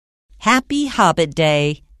Happy Hobbit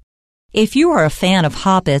Day. If you are a fan of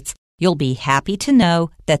hobbits, you'll be happy to know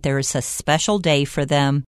that there is a special day for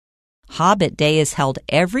them. Hobbit Day is held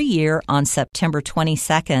every year on September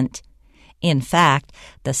 22nd. In fact,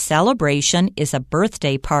 the celebration is a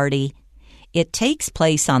birthday party. It takes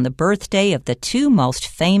place on the birthday of the two most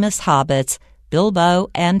famous hobbits, Bilbo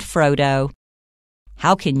and Frodo.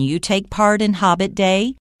 How can you take part in Hobbit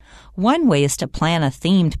Day? One way is to plan a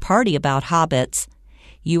themed party about hobbits.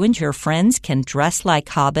 You and your friends can dress like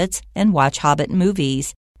hobbits and watch hobbit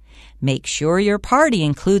movies. Make sure your party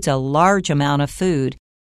includes a large amount of food.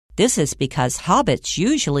 This is because hobbits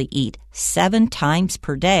usually eat 7 times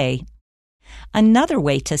per day. Another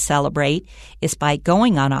way to celebrate is by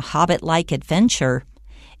going on a hobbit-like adventure.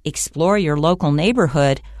 Explore your local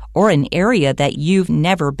neighborhood or an area that you've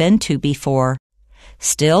never been to before.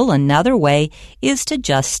 Still, another way is to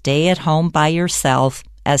just stay at home by yourself,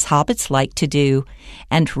 as hobbits like to do,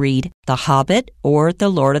 and read The Hobbit or The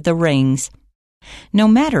Lord of the Rings. No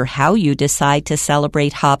matter how you decide to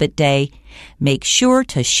celebrate Hobbit Day, make sure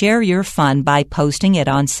to share your fun by posting it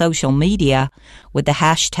on social media with the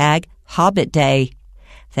hashtag Hobbit Day.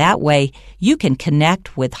 That way, you can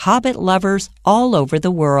connect with Hobbit lovers all over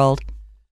the world.